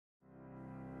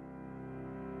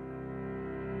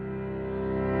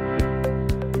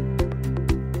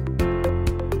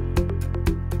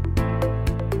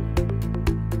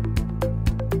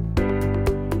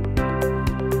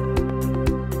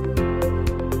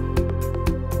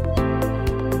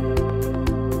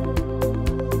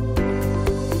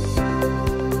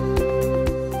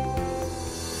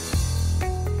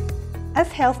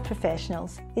health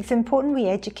professionals, it's important we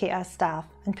educate our staff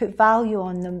and put value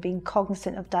on them being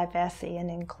cognizant of diversity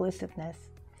and inclusiveness.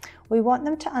 We want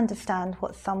them to understand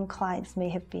what some clients may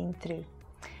have been through.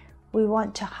 We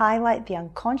want to highlight the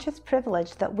unconscious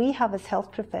privilege that we have as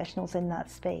health professionals in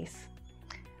that space.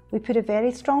 We put a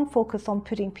very strong focus on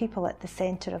putting people at the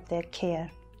centre of their care.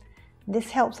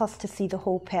 This helps us to see the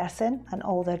whole person and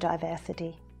all their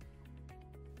diversity.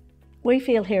 We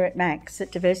feel here at Max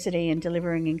that diversity and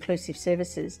delivering inclusive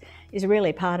services is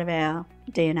really part of our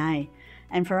DNA.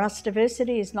 And for us,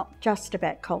 diversity is not just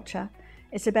about culture,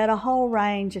 it's about a whole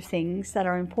range of things that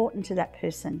are important to that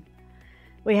person.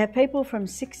 We have people from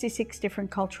 66 different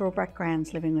cultural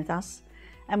backgrounds living with us,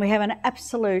 and we have an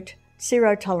absolute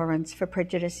zero tolerance for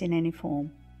prejudice in any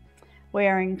form. We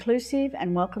are inclusive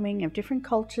and welcoming of different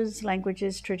cultures,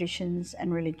 languages, traditions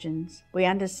and religions. We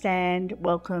understand,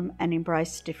 welcome and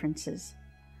embrace differences.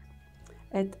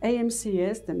 At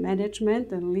AMCS, the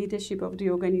management and leadership of the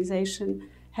organisation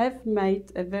have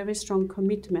made a very strong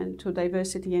commitment to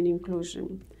diversity and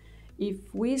inclusion. If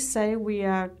we say we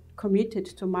are committed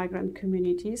to migrant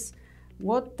communities,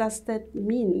 what does that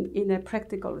mean in a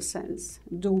practical sense?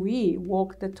 Do we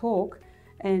walk the talk,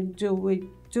 and do we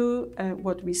do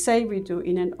what we say we do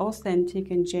in an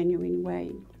authentic and genuine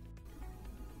way?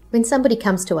 When somebody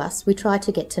comes to us, we try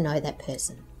to get to know that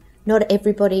person. Not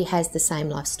everybody has the same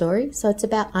life story, so it's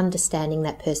about understanding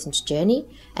that person's journey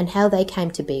and how they came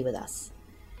to be with us.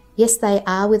 Yes, they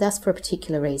are with us for a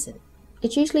particular reason.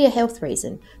 It's usually a health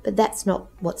reason, but that's not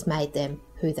what's made them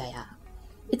who they are.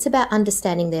 It's about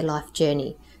understanding their life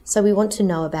journey, so we want to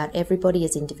know about everybody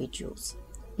as individuals.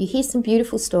 You hear some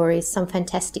beautiful stories, some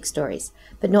fantastic stories,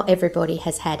 but not everybody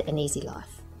has had an easy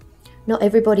life. Not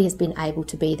everybody has been able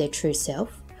to be their true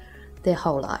self their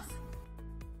whole life.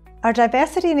 Our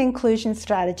diversity and inclusion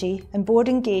strategy and board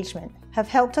engagement have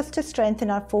helped us to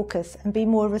strengthen our focus and be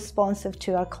more responsive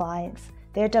to our clients,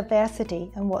 their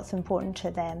diversity and what's important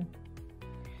to them.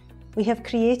 We have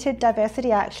created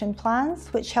diversity action plans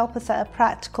which help us at a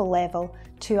practical level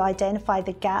to identify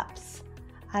the gaps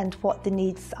and what the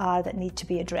needs are that need to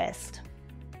be addressed.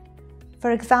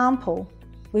 For example,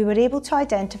 we were able to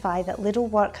identify that little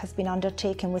work has been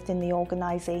undertaken within the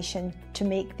organisation to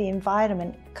make the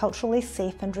environment culturally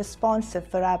safe and responsive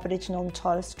for Aboriginal and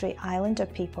Torres Strait Islander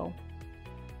people.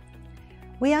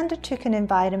 We undertook an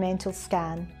environmental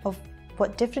scan of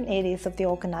what different areas of the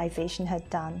organisation had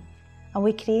done, and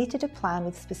we created a plan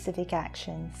with specific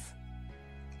actions.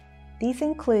 These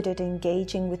included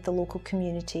engaging with the local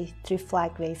community through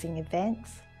flag-raising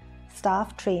events,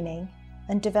 staff training,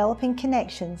 and developing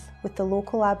connections with the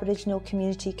local Aboriginal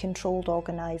community-controlled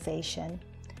organisation,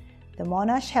 the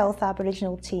Monash Health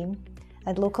Aboriginal team,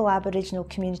 and local Aboriginal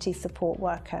community support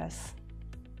workers.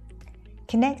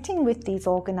 Connecting with these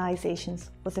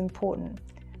organisations was important,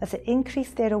 as it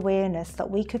increased their awareness that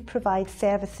we could provide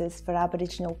services for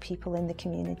Aboriginal people in the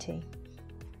community.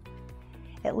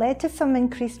 It led to some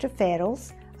increased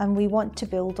referrals, and we want to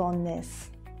build on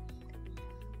this.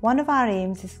 One of our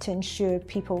aims is to ensure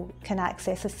people can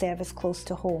access a service close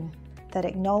to home that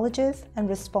acknowledges and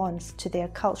responds to their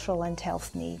cultural and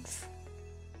health needs.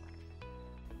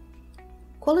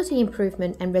 Quality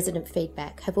improvement and resident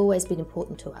feedback have always been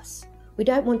important to us. We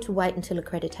don't want to wait until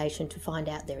accreditation to find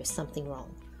out there is something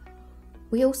wrong.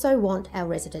 We also want our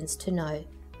residents to know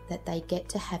that they get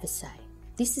to have a say.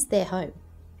 This is their home.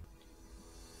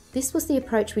 This was the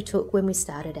approach we took when we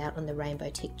started out on the Rainbow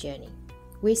Tick journey.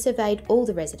 We surveyed all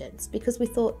the residents because we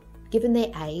thought, given their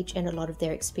age and a lot of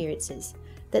their experiences,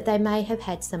 that they may have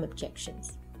had some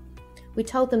objections. We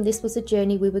told them this was a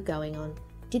journey we were going on.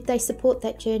 Did they support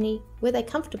that journey? Were they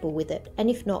comfortable with it? And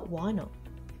if not, why not?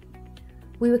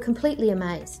 We were completely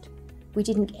amazed. We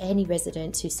didn't get any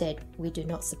residents who said, we do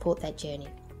not support that journey.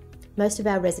 Most of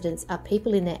our residents are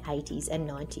people in their 80s and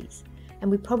 90s, and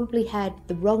we probably had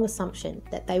the wrong assumption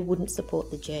that they wouldn't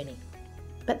support the journey.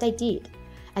 But they did,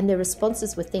 and their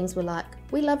responses were things like,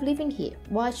 we love living here,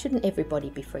 why shouldn't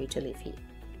everybody be free to live here?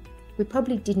 We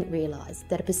probably didn't realise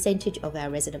that a percentage of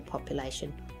our resident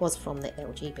population was from the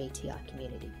LGBTI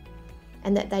community,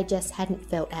 and that they just hadn't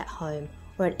felt at home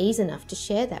or at ease enough to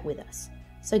share that with us.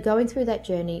 So going through that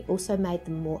journey also made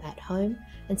them more at home,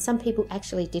 and some people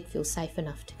actually did feel safe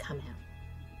enough to come out.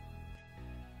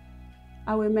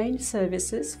 Our main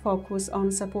services focus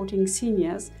on supporting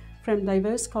seniors from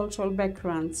diverse cultural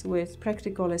backgrounds with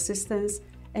practical assistance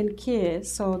and care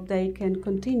so they can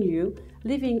continue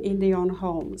living in their own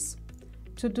homes.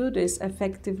 To do this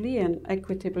effectively and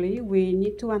equitably, we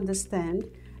need to understand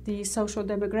the social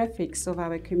demographics of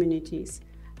our communities,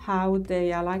 how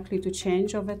they are likely to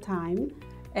change over time,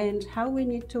 and how we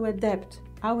need to adapt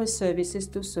our services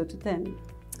to suit them.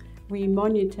 We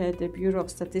monitor the Bureau of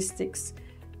Statistics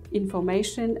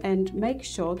information and make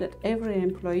sure that every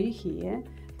employee here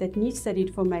that needs that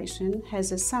information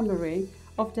has a summary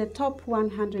of the top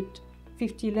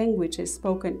 150 languages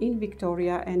spoken in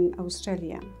Victoria and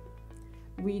Australia.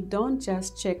 We don't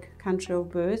just check country of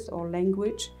birth or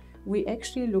language, we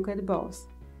actually look at both.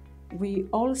 We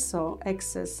also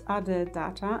access other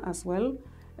data as well,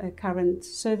 current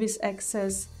service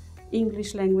access,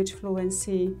 English language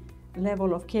fluency,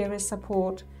 level of carer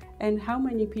support, and how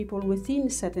many people within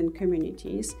certain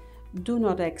communities do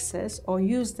not access or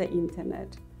use the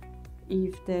internet.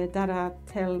 If the data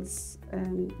tells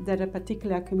that a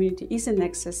particular community isn't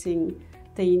accessing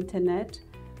the internet,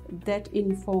 that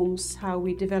informs how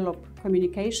we develop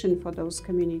communication for those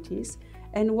communities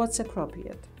and what's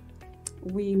appropriate.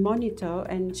 We monitor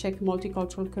and check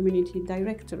multicultural community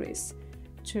directories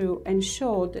to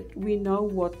ensure that we know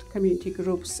what community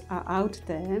groups are out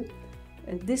there.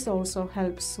 This also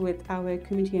helps with our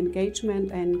community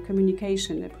engagement and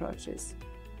communication approaches.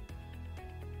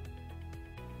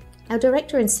 Our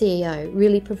Director and CEO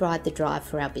really provide the drive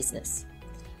for our business.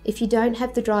 If you don't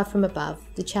have the drive from above,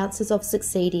 the chances of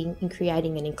succeeding in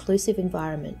creating an inclusive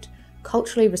environment,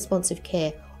 culturally responsive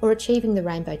care, or achieving the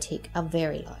rainbow tick are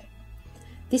very low.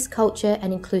 This culture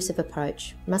and inclusive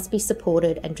approach must be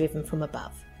supported and driven from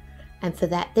above, and for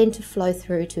that then to flow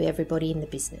through to everybody in the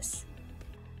business.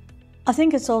 I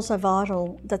think it's also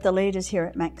vital that the leaders here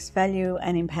at Max value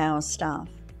and empower staff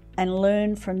and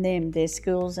learn from them their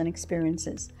skills and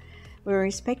experiences. We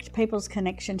respect people's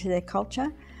connection to their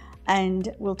culture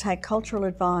and will take cultural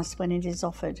advice when it is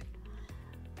offered.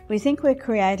 We think we're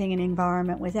creating an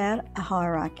environment without a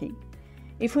hierarchy.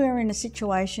 If we are in a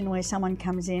situation where someone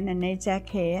comes in and needs our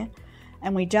care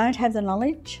and we don't have the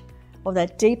knowledge or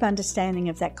that deep understanding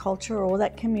of that culture or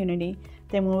that community,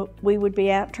 then we would be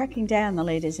out tracking down the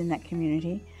leaders in that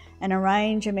community and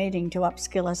arrange a meeting to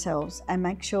upskill ourselves and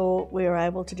make sure we are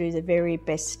able to do the very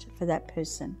best for that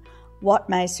person. What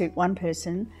may suit one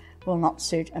person will not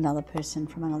suit another person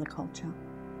from another culture.